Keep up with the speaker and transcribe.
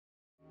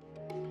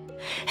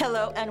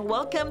Hello and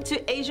welcome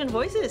to Asian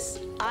Voices.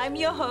 I'm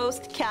your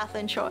host,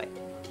 Kathleen Choi.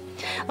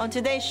 On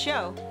today's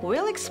show,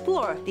 we'll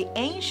explore the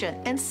ancient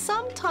and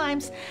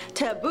sometimes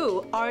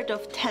taboo art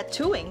of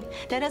tattooing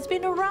that has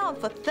been around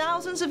for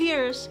thousands of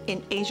years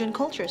in Asian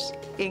cultures,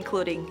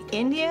 including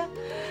India,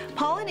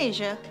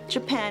 Polynesia,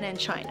 Japan, and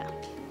China.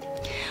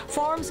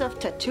 Forms of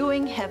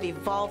tattooing have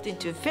evolved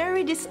into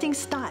very distinct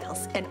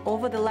styles and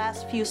over the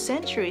last few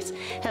centuries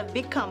have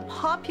become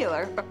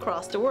popular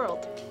across the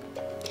world.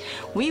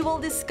 We will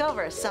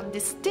discover some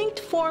distinct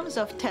forms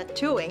of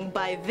tattooing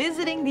by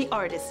visiting the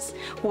artists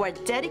who are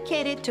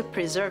dedicated to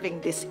preserving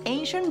this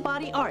ancient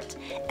body art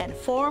and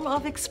form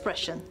of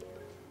expression.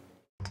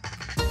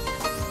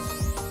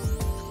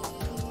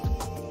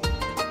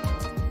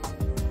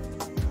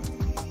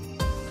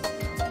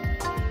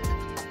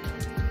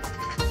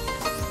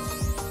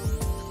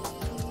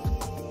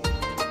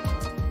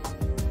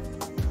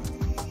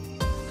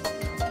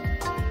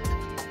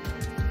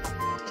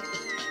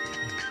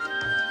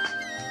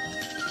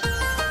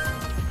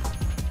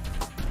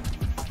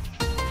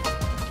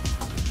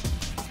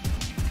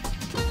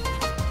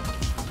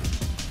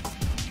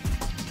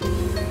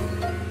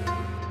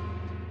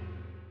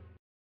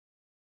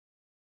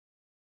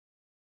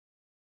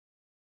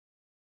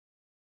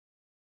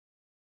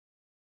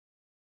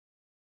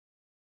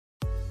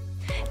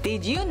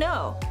 Did you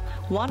know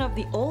one of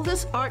the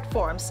oldest art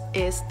forms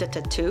is the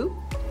tattoo?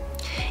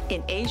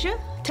 In Asia,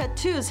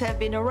 tattoos have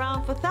been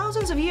around for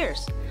thousands of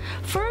years.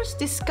 First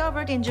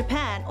discovered in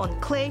Japan on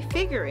clay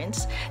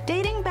figurines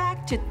dating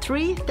back to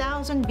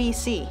 3000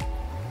 BC.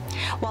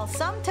 While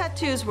some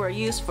tattoos were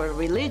used for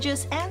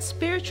religious and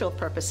spiritual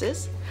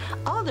purposes,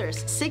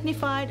 others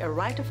signified a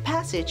rite of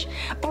passage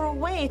or a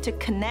way to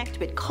connect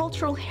with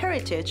cultural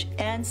heritage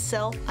and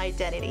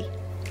self-identity.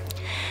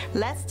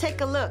 Let's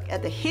take a look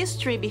at the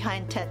history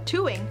behind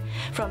tattooing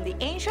from the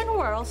ancient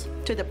world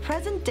to the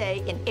present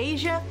day in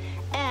Asia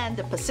and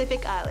the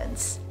Pacific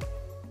Islands.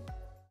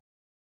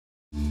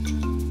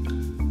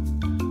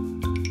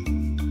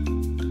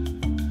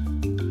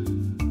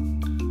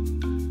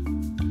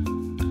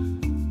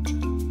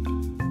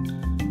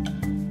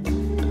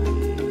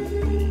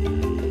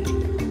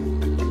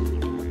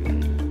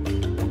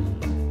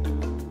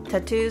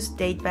 Tattoos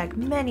date back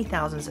many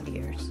thousands of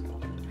years.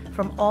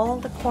 From all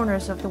the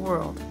corners of the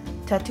world,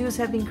 tattoos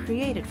have been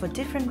created for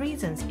different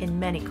reasons in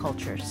many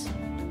cultures.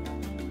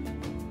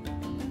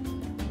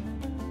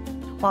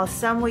 While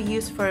some were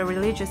used for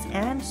religious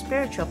and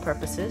spiritual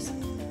purposes,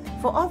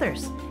 for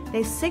others,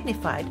 they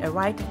signified a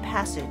rite of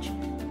passage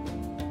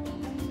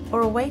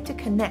or a way to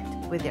connect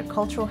with their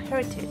cultural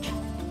heritage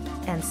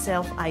and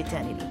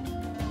self-identity.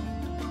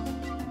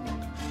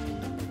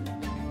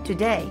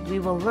 Today, we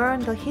will learn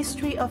the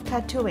history of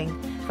tattooing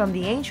from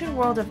the ancient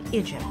world of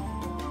Egypt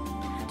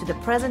to the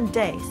present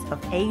days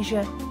of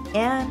Asia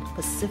and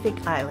Pacific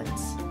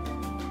Islands.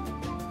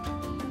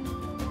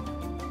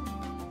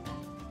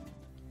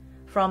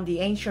 From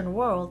the ancient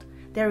world,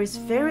 there is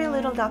very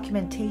little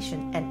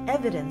documentation and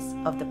evidence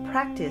of the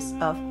practice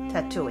of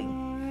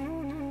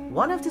tattooing.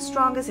 One of the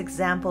strongest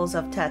examples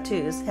of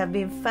tattoos have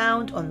been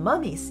found on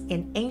mummies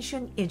in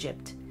ancient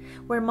Egypt,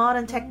 where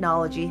modern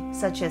technology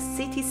such as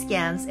CT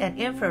scans and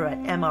infrared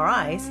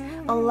MRIs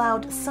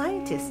allowed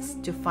scientists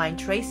to find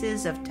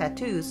traces of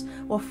tattoos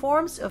or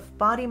forms of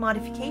body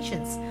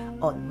modifications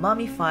on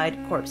mummified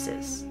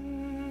corpses.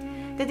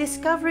 The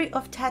discovery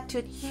of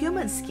tattooed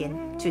human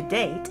skin to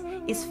date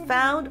is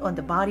found on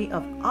the body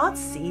of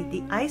Otzi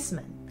the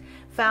Iceman,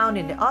 found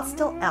in the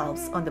Ostal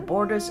Alps on the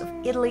borders of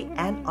Italy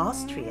and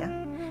Austria.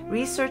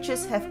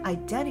 Researchers have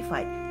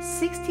identified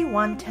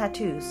 61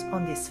 tattoos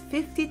on this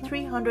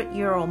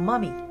 5,300-year-old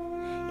mummy,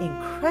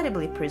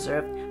 incredibly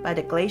preserved by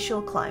the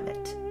glacial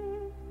climate.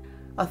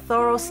 A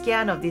thorough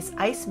scan of this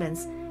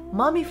Iceman's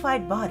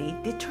mummified body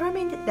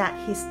determined that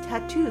his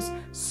tattoos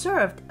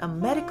served a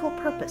medical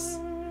purpose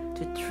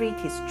to treat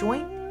his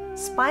joint,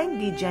 spine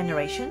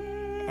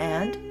degeneration,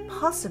 and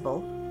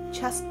possible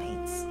chest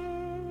pains.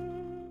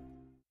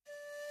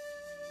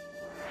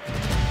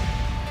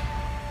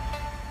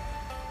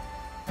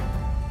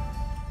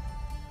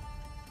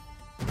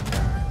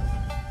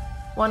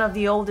 One of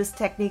the oldest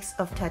techniques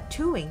of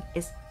tattooing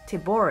is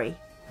tebori,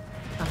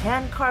 a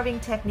hand-carving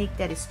technique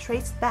that is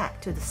traced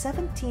back to the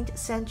 17th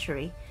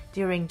century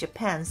during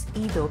Japan's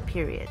Edo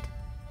period.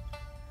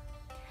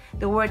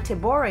 The word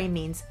tebori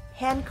means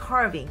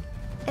hand-carving,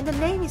 and the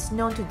name is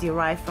known to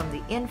derive from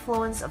the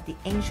influence of the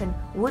ancient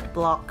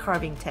woodblock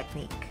carving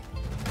technique.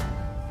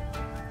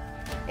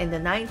 In the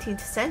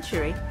 19th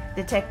century,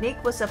 the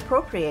technique was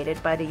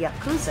appropriated by the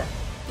Yakuza,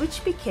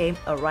 which became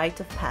a rite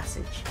of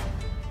passage.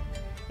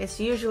 It's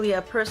usually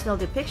a personal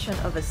depiction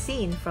of a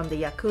scene from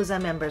the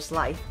Yakuza member's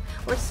life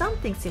or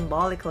something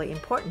symbolically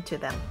important to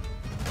them,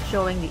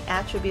 showing the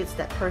attributes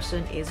that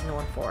person is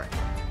known for.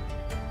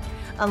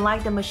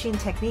 Unlike the machine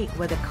technique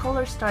where the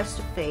color starts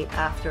to fade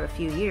after a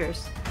few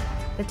years,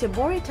 the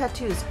tebori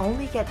tattoos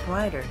only get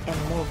brighter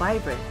and more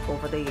vibrant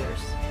over the years.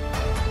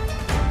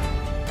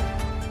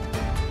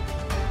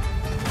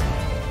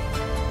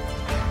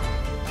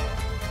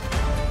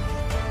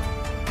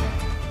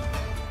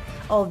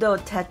 Although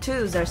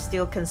tattoos are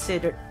still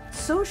considered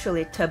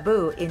socially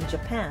taboo in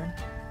Japan,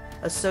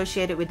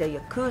 associated with the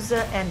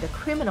Yakuza and the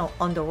criminal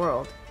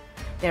underworld,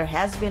 there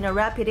has been a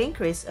rapid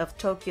increase of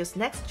Tokyo's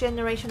next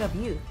generation of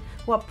youth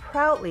who are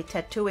proudly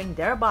tattooing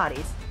their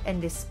bodies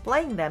and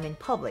displaying them in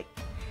public,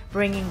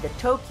 bringing the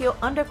Tokyo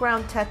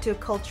underground tattoo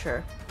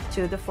culture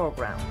to the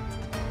foreground.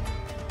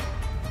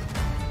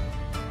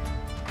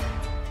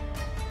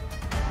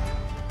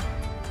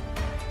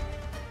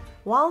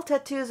 While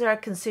tattoos are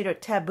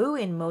considered taboo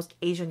in most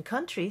Asian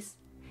countries,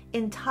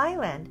 in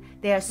Thailand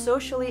they are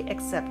socially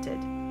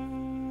accepted.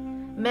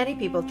 Many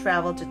people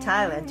travel to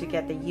Thailand to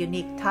get the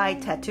unique Thai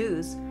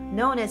tattoos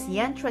known as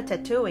yantra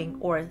tattooing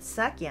or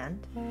sakyant,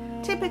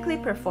 typically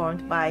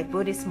performed by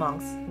Buddhist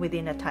monks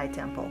within a Thai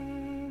temple.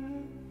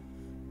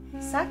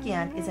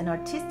 Sakyant is an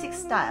artistic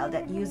style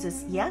that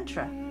uses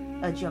yantra,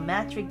 a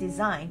geometric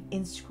design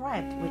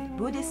inscribed with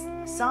Buddhist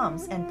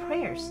psalms and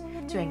prayers,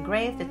 to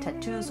engrave the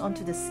tattoos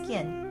onto the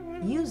skin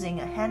using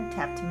a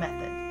hand-tapped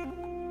method.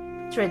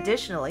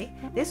 Traditionally,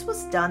 this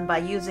was done by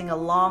using a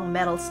long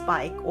metal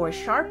spike or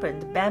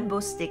sharpened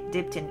bamboo stick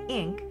dipped in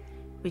ink,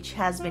 which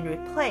has been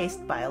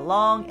replaced by a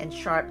long and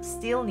sharp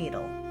steel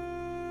needle.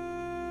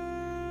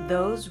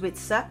 Those with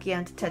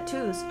sakyant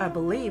tattoos are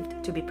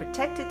believed to be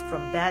protected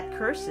from bad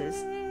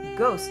curses,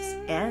 ghosts,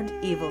 and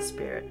evil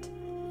spirit.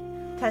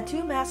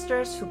 Tattoo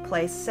masters who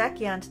place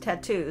sakyant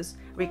tattoos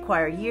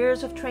require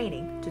years of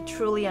training to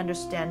truly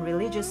understand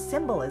religious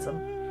symbolism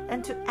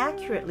and to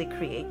accurately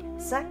create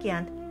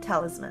sakyant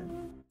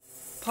talisman.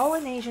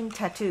 Polynesian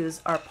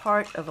tattoos are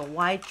part of a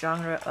wide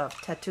genre of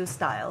tattoo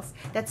styles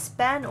that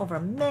span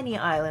over many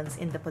islands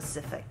in the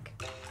Pacific.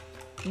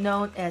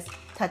 Known as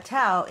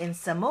tatau in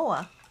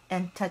Samoa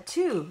and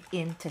tattoo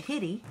in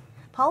Tahiti,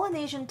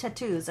 Polynesian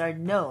tattoos are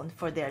known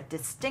for their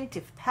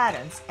distinctive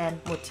patterns and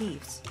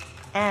motifs,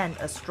 and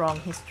a strong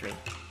history.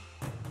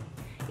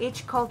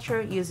 Each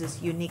culture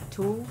uses unique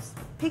tools,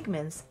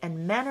 pigments,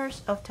 and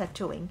manners of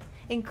tattooing,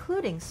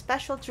 including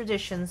special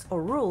traditions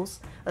or rules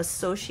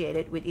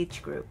associated with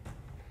each group.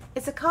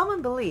 It's a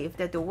common belief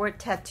that the word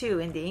tattoo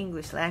in the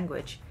English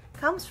language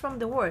comes from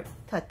the word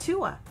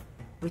tatua,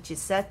 which is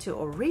said to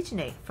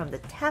originate from the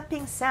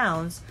tapping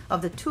sounds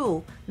of the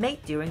tool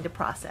made during the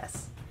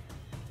process.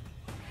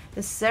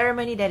 The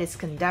ceremony that is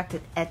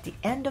conducted at the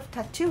end of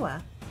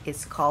tatua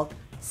is called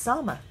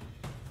sama,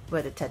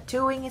 where the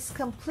tattooing is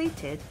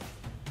completed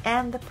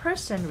and the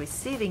person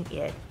receiving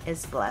it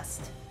is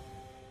blessed.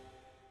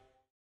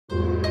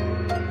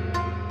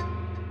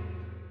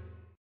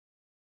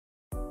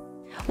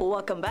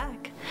 Welcome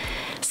back.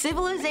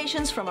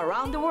 Civilizations from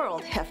around the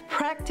world have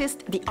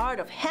practiced the art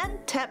of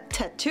hand-tapped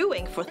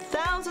tattooing for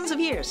thousands of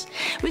years,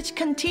 which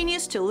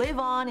continues to live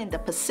on in the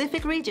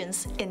Pacific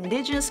region's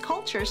indigenous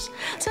cultures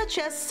such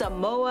as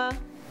Samoa,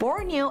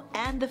 Borneo,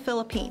 and the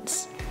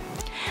Philippines.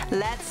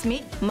 Let's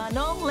meet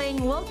Manong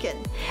Lane Wilcken,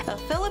 a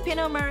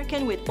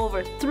Filipino-American with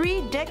over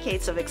 3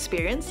 decades of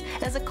experience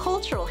as a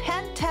cultural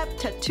hand-tapped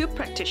tattoo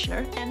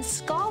practitioner and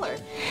scholar,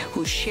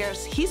 who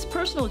shares his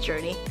personal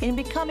journey in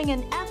becoming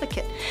an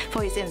advocate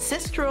for his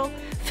ancestral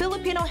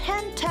Filipino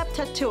hand-tapped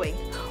tattooing,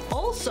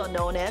 also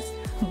known as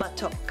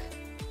batok.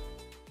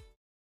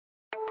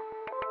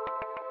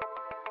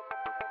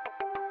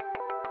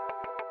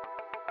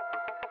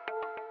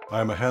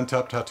 I am a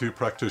hand-tapped tattoo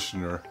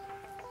practitioner.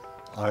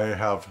 I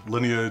have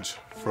lineage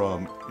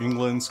from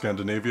England,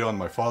 Scandinavia on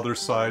my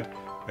father's side,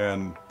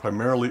 and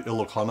primarily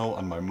Ilocano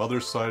on my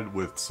mother's side,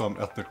 with some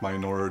ethnic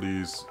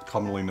minorities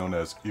commonly known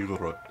as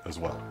Igorot as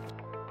well.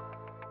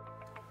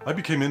 I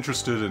became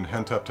interested in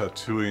hand-tapped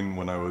tattooing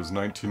when I was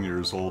 19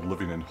 years old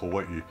living in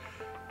Hawaii,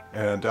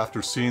 and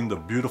after seeing the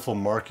beautiful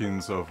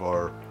markings of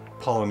our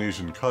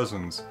Polynesian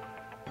cousins,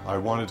 I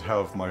wanted to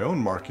have my own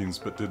markings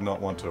but did not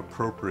want to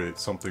appropriate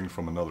something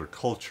from another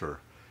culture.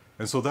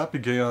 And so that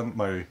began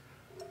my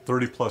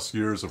 30-plus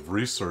years of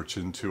research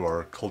into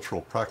our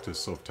cultural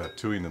practice of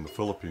tattooing in the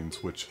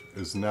Philippines, which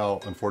is now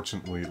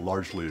unfortunately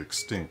largely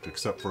extinct,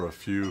 except for a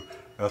few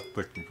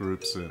ethnic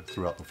groups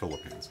throughout the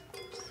Philippines.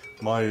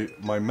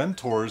 My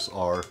mentors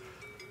are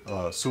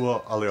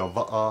Sua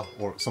Aleava'a,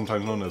 or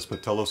sometimes known as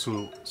Petelo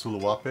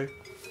Suluwape,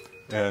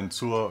 and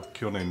Sua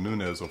Kione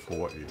Nunez of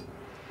Hawaii.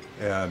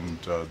 And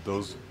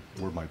those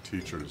were my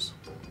teachers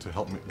to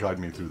help guide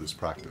me through this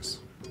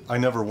practice. I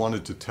never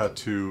wanted to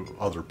tattoo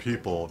other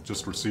people,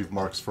 just receive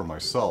marks for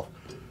myself.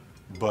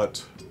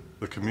 But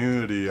the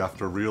community,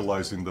 after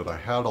realizing that I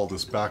had all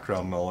this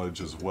background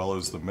knowledge as well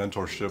as the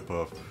mentorship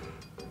of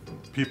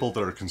people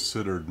that are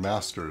considered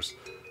masters,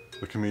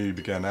 the community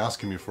began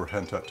asking me for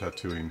hand-tapped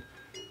tattooing,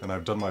 and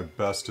I've done my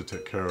best to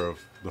take care of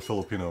the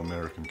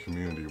Filipino-American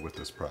community with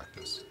this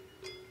practice.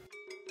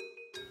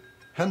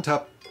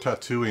 Hand-tapped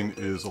tattooing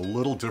is a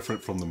little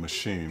different from the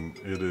machine.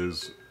 It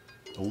is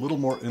a little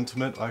more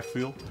intimate, I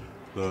feel.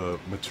 The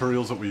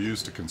materials that we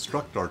use to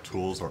construct our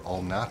tools are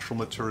all natural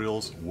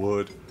materials: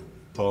 wood,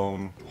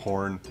 bone,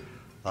 horn.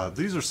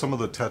 These are some of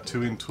the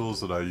tattooing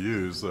tools that I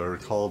use. They're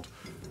called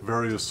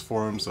various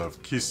forms of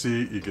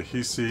kisi,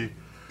 igahisi.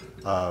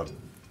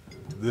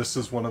 This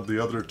is one of the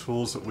other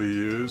tools that we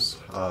use.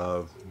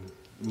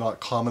 not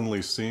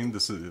commonly seen.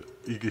 This is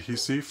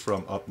Igihisi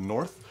from up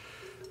north.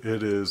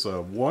 It is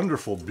a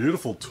wonderful,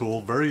 beautiful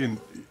tool,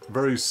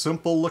 very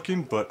simple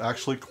looking, but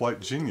actually quite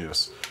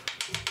genius.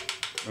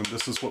 And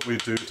this is what we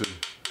do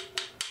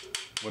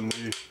when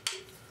we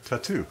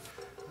tattoo.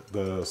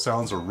 The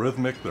sounds are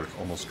rhythmic, they're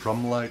almost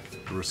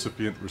drum-like. The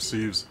recipient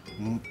receives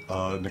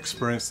an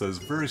experience that is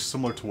very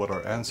similar to what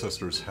our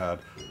ancestors had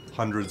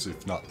hundreds,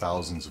 if not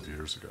thousands of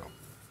years ago.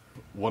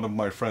 One of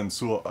my friends,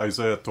 Sua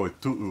Isaiah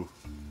Toitu'u,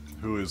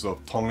 who is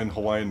of Tongan,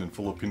 Hawaiian, and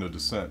Filipino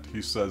descent,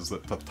 he says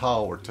that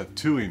tatau, or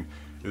tattooing,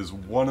 is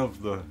one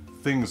of the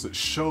things that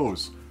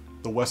shows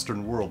the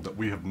Western world that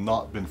we have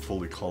not been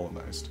fully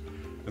colonized.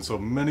 And so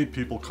many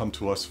people come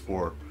to us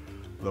for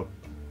the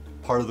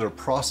part of their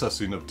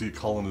processing of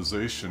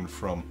decolonization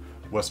from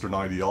Western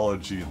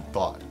ideology and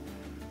thought.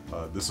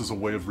 This is a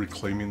way of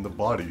reclaiming the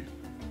body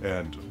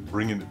and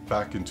bringing it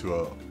back into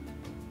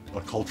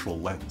a cultural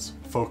lens,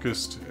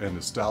 focused and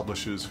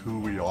establishes who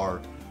we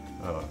are,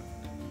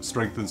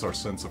 strengthens our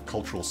sense of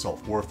cultural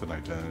self-worth and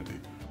identity.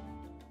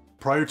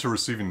 Prior to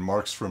receiving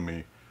marks from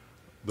me,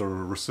 the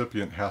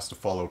recipient has to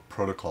follow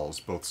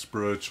protocols, both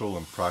spiritual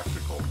and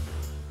practical.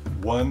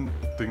 One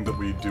thing that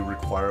we do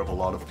require of a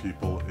lot of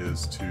people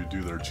is to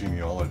do their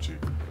genealogy.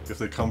 If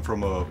they come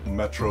from a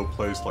metro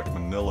place like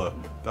Manila,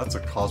 that's a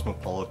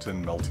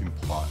cosmopolitan melting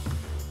pot.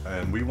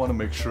 And we want to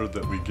make sure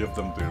that we give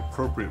them the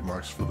appropriate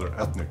marks for their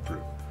ethnic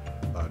group.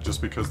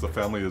 Just because the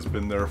family has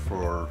been there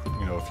for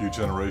a few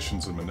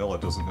generations in Manila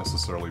doesn't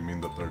necessarily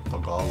mean that they're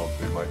Tagalog.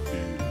 They might be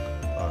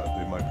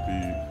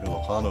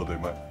Ilocano, they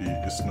might be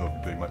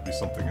Isnog, they might be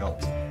something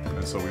else.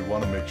 And so we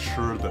want to make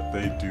sure that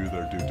they do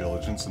their due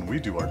diligence, and we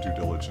do our due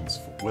diligence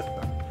with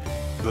them.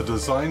 The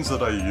designs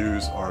that I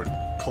use are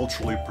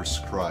culturally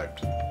prescribed,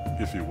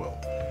 if you will.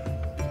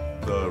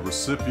 The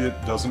recipient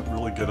doesn't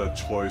really get a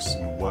choice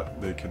in what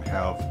they can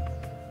have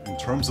in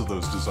terms of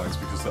those designs,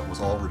 because that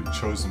was already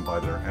chosen by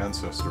their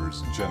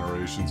ancestors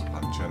generations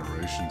upon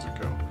generations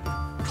ago.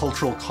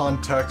 Cultural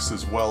context,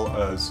 as well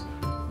as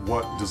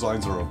what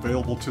designs are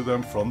available to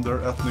them from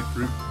their ethnic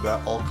group,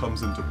 that all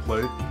comes into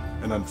play.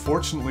 And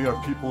unfortunately,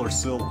 our people are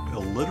still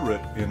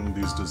illiterate in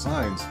these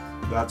designs.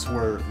 That's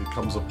where it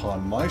comes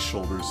upon my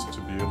shoulders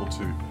to be able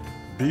to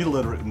be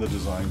literate in the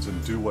designs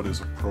and do what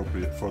is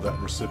appropriate for that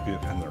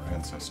recipient and their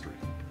ancestry.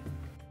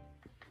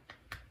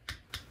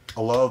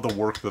 A lot of the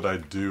work that I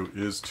do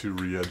is to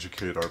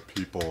re-educate our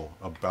people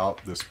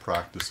about this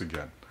practice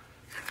again.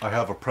 I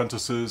have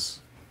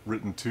apprentices,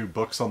 written 2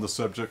 books on the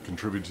subject,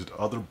 contributed to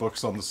other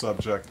books on the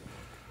subject.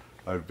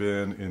 I've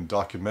been in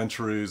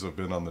documentaries, I've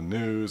been on the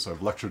news,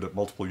 I've lectured at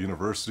multiple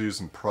universities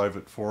and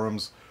private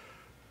forums,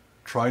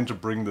 trying to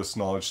bring this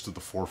knowledge to the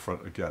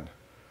forefront again.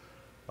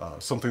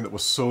 Something that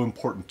was so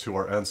important to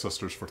our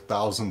ancestors for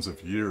thousands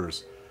of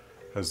years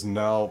has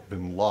now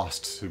been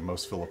lost to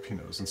most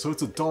Filipinos. And so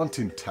it's a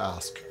daunting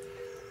task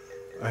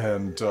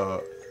and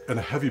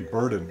a heavy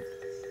burden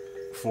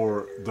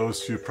for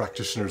those few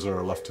practitioners that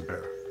are left to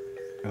bear.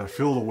 And I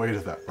feel the weight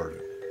of that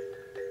burden.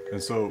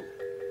 And so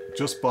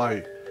just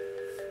by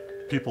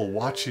people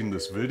watching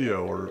this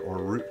video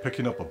or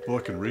picking up a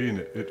book and reading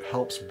it, it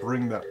helps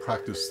bring that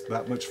practice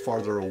that much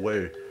farther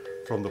away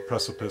from the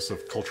precipice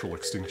of cultural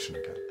extinction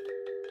again.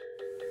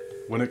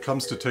 When it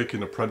comes to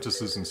taking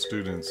apprentices and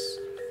students,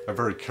 I'm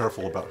very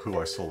careful about who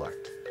I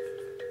select.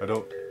 I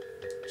don't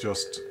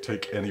just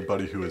take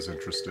anybody who is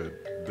interested.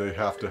 They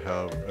have to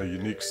have a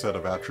unique set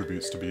of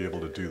attributes to be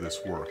able to do this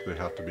work. They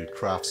have to be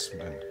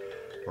craftsmen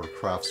or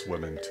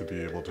craftswomen to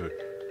be able to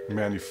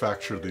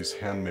manufacture these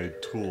handmade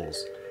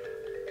tools.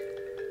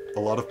 A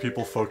lot of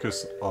people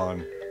focus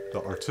on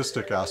the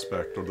artistic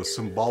aspect or the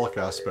symbolic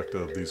aspect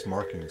of these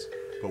markings,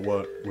 but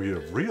what we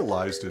have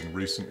realized in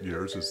recent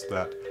years is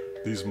that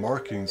these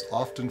markings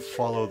often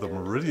follow the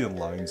meridian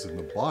lines in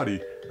the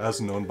body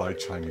as known by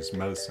Chinese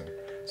medicine.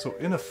 So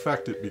in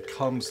effect, it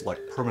becomes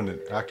like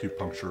permanent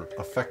acupuncture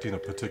affecting a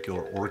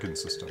particular organ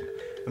system.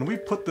 And we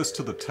put this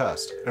to the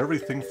test,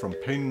 everything from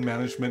pain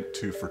management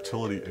to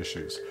fertility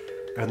issues.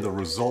 And the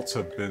results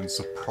have been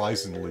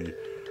surprisingly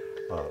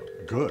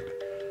good.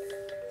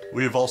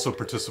 We have also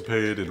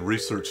participated in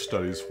research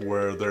studies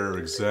where they're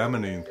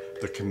examining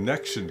the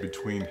connection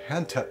between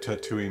hand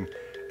tattooing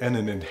and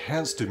an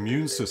enhanced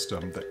immune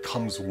system that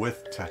comes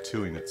with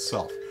tattooing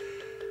itself,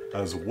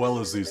 as well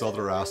as these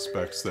other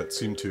aspects that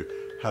seem to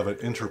have an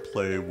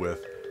interplay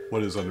with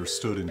what is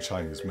understood in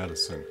Chinese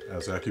medicine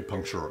as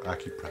acupuncture or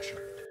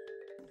acupressure.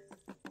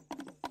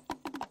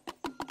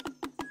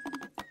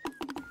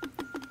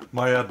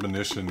 My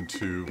admonition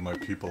to my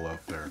people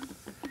out there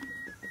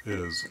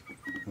is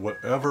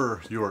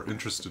whatever you are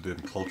interested in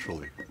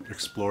culturally,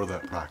 explore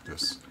that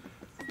practice.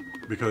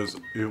 Because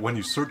when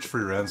you search for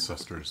your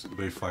ancestors,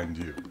 they find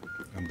you,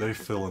 and they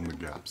fill in the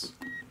gaps.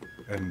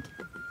 And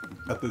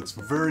at its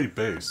very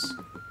base,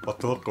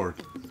 batok, or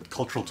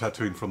cultural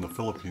tattooing from the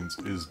Philippines,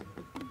 is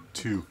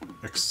to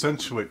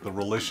accentuate the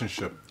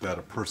relationship that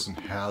a person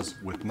has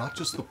with not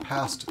just the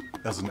past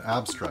as an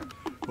abstract,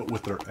 but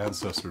with their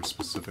ancestors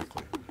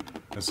specifically.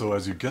 And so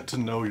as you get to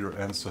know your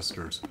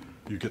ancestors,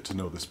 you get to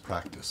know this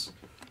practice.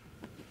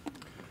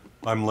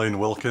 I'm Lane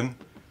Wilcken,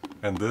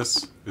 and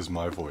this is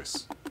my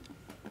voice.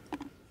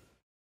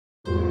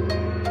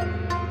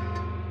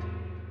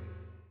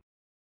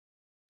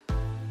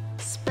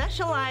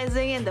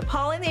 Specializing in the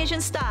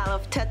Polynesian style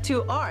of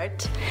tattoo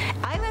art,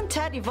 Island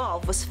Tat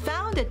Evolve was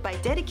founded by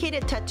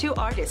dedicated tattoo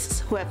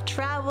artists who have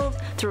traveled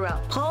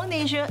throughout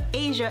Polynesia,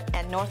 Asia,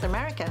 and North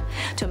America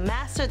to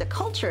master the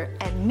culture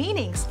and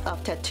meanings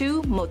of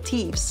tattoo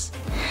motifs.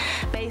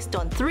 Based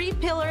on 3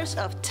 pillars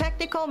of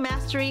technical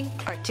mastery,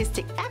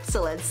 artistic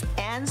excellence,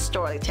 and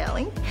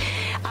storytelling,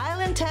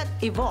 Island Tat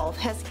Evolve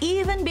has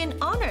even been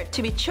honored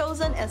to be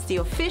chosen as the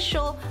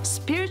official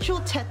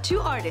spiritual tattoo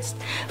artist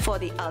for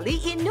the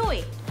Ali'i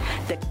Nui,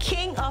 the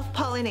King of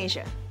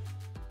Polynesia.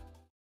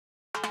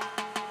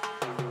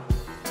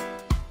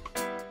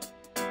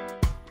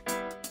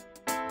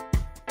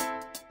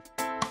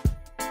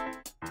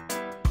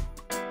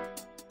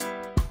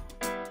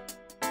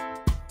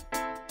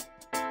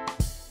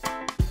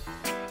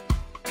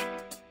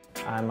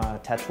 I'm a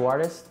tattoo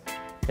artist,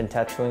 been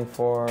tattooing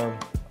for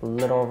a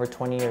little over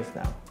 20 years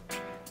now.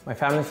 My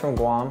family's from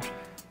Guam.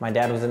 My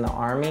dad was in the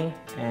Army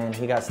and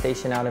he got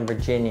stationed out in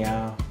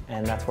Virginia,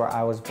 and that's where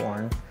I was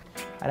born.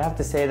 I'd have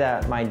to say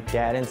that my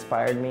dad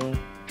inspired me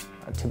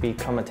to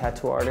become a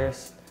tattoo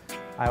artist.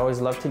 I always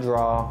loved to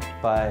draw,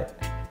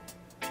 but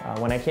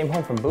when I came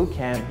home from boot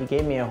camp, he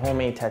gave me a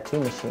homemade tattoo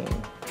machine.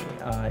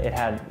 It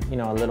had,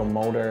 a little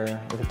motor,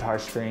 a guitar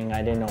string.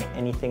 I didn't know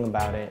anything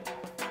about it.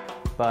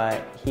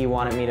 But he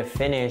wanted me to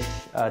finish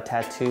a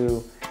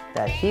tattoo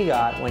that he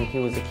got when he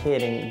was a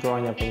kid and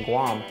growing up in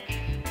Guam.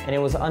 And it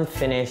was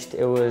unfinished.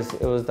 It was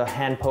the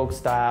hand poke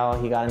style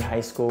he got in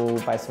high school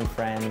by some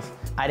friends.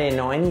 I didn't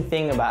know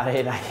anything about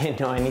it. I didn't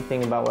know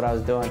anything about what I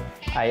was doing.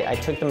 I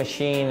took the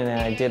machine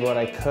and I did what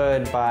I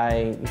could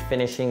by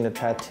finishing the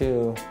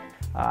tattoo.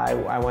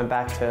 I went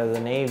back to the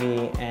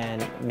Navy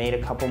and made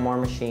a couple more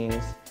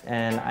machines,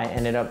 and I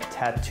ended up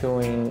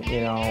tattooing,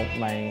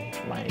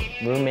 my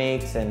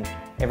roommates and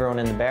everyone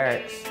in the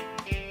barracks,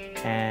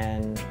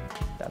 and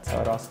that's how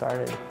it all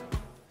started.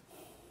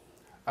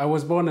 I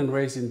was born and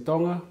raised in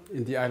Tonga,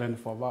 in the island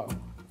of Davao.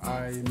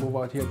 I moved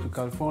out here to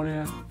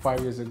California 5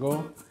 years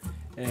ago,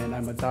 and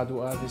I'm a tattoo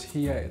artist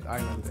here at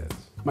Island Tat.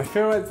 My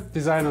favorite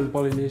design on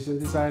Polynesian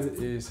design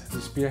is the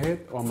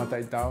spearhead, or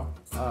mataitao.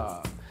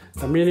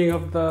 The meaning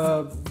of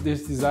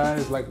this design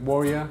is like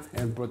warrior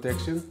and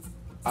protection.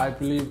 I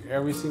believe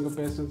every single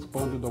person is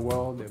born to the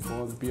world, they're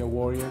born to be a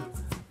warrior.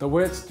 The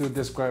words to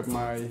describe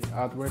my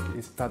artwork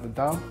is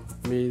tatatao,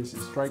 means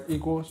strike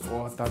equals,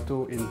 or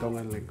tattoo in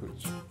Tongan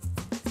language.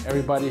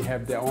 Everybody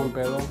have their own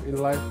battle in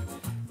life,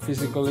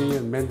 physically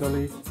and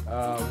mentally.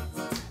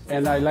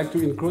 And I like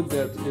to include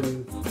that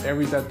in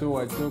every tattoo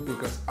I do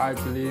because I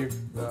believe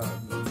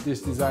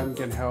this design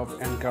can help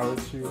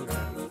encourage you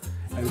and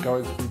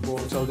encourage people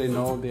so they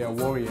know they are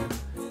warrior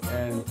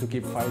and to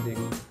keep fighting.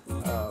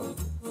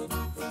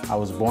 I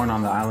was born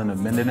on the island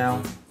of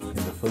Mindanao in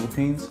the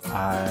Philippines.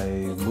 I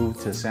moved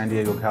to San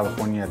Diego,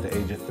 California at the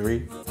age of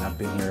 3. I've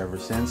been here ever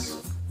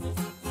since.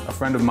 A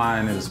friend of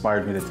mine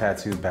inspired me to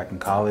tattoo back in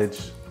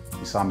college.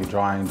 He saw me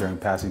drawing during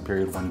passing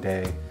period one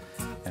day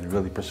and it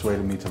really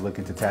persuaded me to look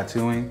into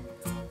tattooing.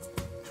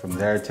 From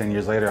there, 10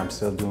 years later, I'm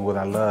still doing what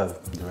I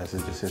love. The rest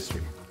is just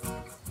history.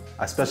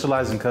 I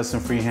specialize in custom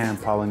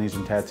freehand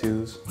Polynesian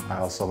tattoos. I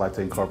also like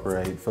to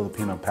incorporate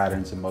Filipino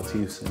patterns and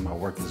motifs in my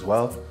work as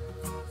well.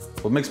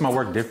 What makes my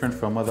work different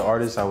from other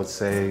artists, I would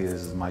say,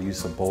 is my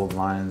use of bold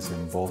lines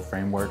and bold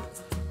framework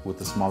with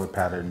the smaller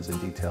patterns and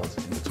details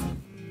in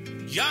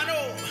between. Y'all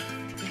know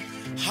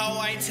how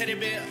I teddy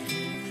bear,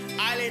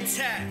 Island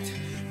Tat,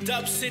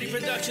 Dub City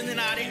production in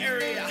our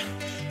area.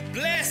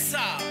 Bless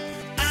up.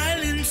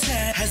 Island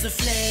Tat has a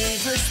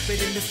flavor,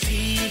 spreading the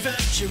fever,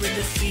 cheering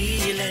the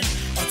feeling,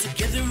 all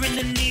together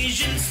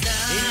Indonesian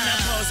style. In a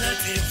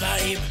positive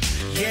vibe,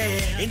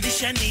 yeah,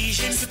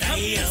 Indonesian style.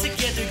 Come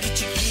together,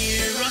 get your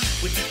gear up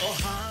with the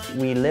Oha.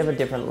 We live a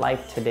different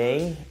life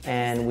today,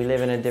 and we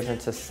live in a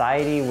different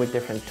society with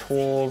different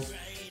tools.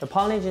 The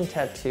Polynesian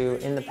tattoo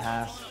in the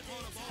past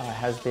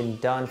has been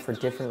done for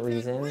different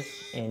reasons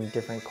in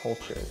different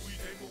cultures.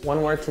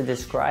 One word to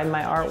describe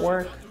my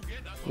artwork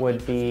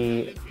would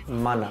be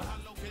mana,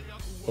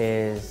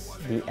 is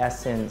the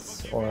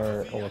essence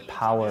or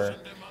power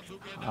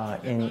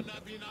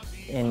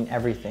in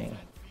everything.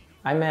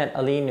 I met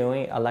Ali'i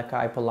Nui, Aleka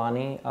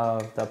Aipolani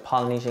of the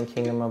Polynesian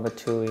Kingdom of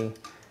Atui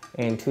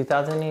in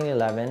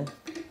 2011.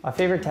 A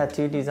favorite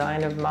tattoo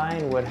design of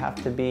mine would have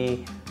to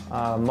be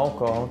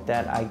Moko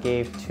that I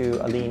gave to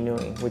Ali'i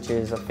Nui, which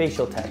is a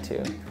facial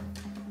tattoo.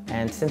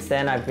 And since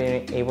then, I've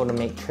been able to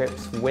make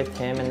trips with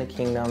him in the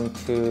kingdom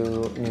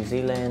to New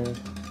Zealand,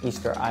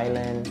 Easter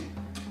Island,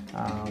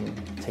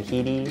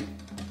 Tahiti,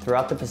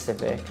 throughout the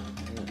Pacific.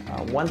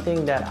 One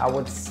thing that I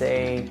would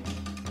say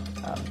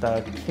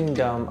the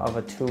kingdom of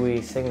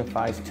Atui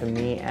signifies to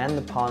me and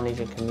the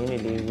Polynesian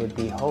community would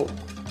be hope.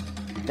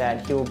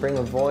 That he will bring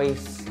a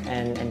voice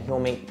and he'll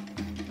make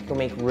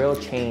real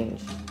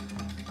change,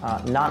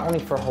 not only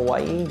for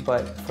Hawaii,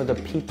 but for the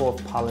people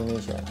of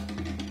Polynesia.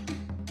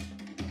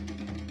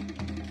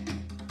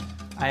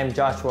 I am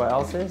Joshua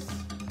Elsis.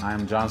 I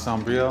am John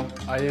Sombrio.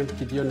 I am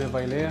Gideon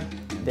Vailea.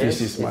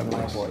 This is my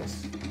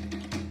voice.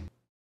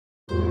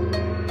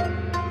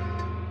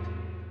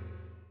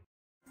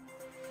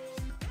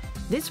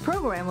 This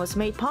program was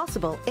made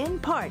possible in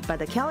part by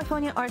the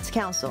California Arts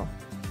Council,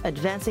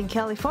 advancing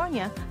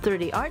California through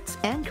the arts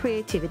and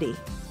creativity.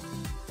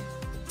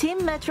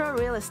 Team Metro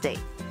Real Estate,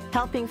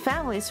 helping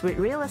families with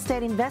real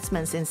estate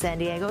investments in San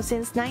Diego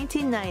since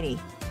 1990.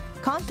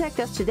 Contact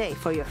us today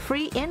for your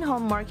free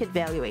in-home market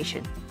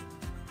valuation.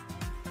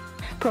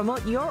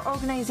 Promote your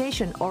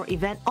organization or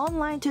event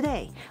online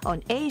today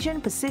on Asian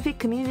Pacific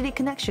Community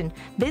Connection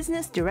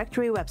Business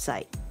Directory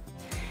website.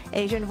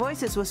 Asian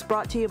Voices was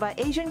brought to you by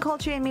Asian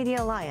Culture and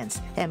Media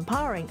Alliance,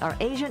 empowering our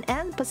Asian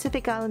and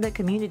Pacific Islander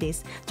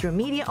communities through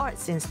media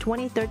arts since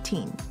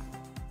 2013.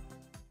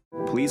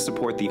 Please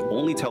support the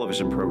only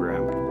television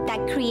program that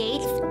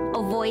creates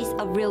a voice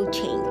of real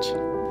change.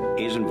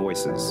 Asian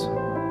Voices.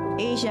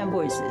 Asian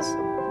Voices.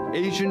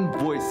 Asian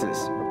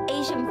Voices.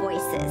 Asian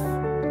Voices.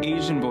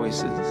 Asian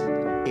Voices.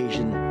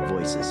 Asian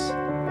Voices.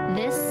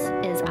 This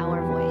is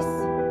our voice.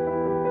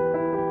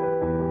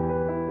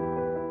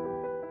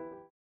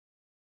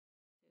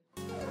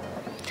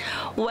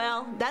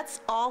 Well, that's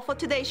all for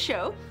today's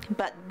show,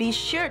 but be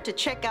sure to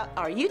check out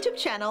our YouTube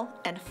channel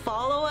and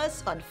follow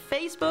us on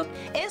Facebook,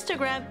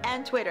 Instagram,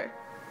 and Twitter.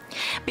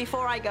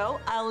 Before I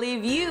go, I'll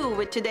leave you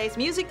with today's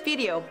music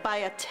video by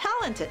a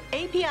talented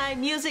API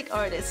music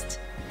artist.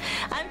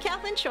 I'm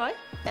Kathleen Choi,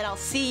 and I'll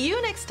see you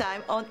next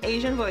time on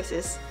Asian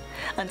Voices.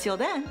 Until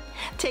then,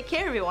 take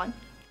care, everyone.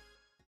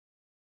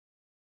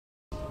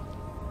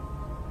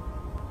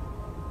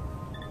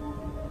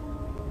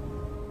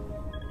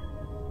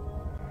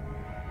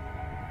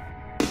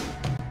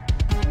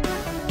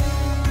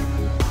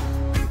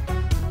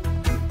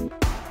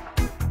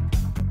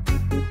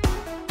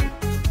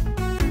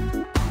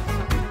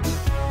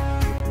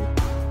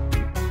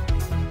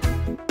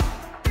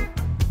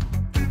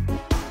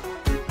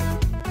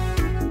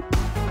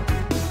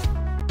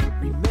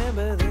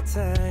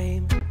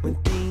 Time when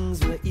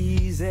things were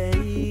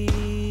easy,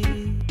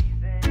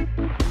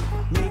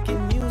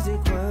 making music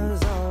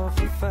was all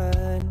for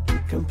fun,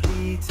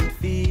 completed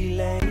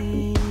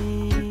feeling.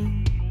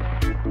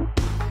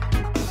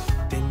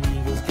 Then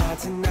egos got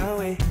to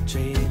know it,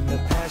 trading the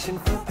passion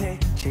for pay,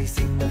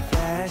 chasing the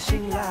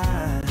flashing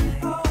light.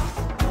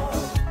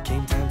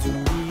 Came time to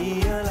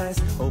realize,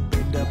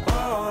 opened up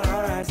all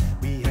our eyes,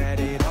 we had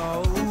it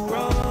all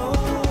wrong.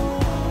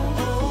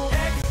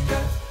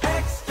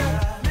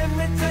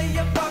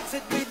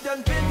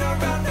 Been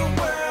around the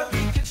world, we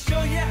can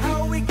show you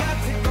how we got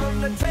it.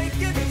 Gonna take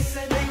it,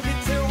 make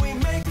it till we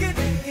make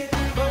it.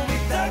 But we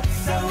dug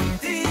so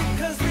deep,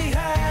 cause we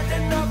had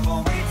enough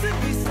for wait till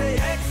we say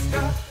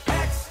extra,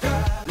 extra.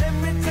 Let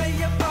me tell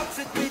you about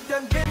it, we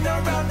done been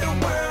around the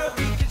world.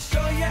 We can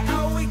show you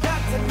how we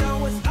got to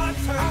know it's our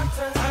turn.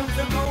 Time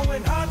to go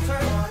and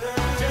hotter.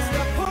 Just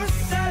to push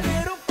that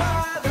little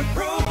bar to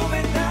prove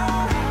it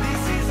now.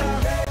 This is our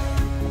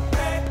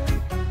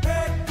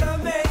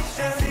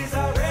reclamation. This is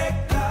our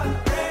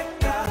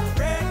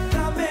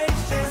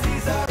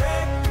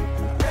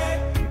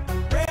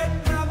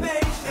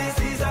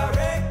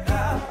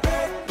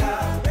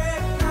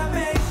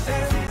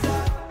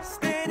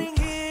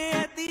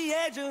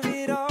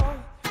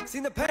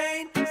seen the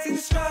pain, seen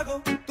the struggle,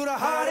 through the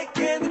heartache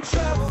and the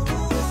trouble.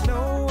 There's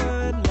no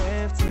one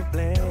left to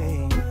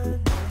blame.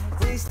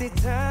 Wasted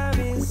time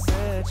is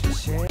such a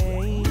shame.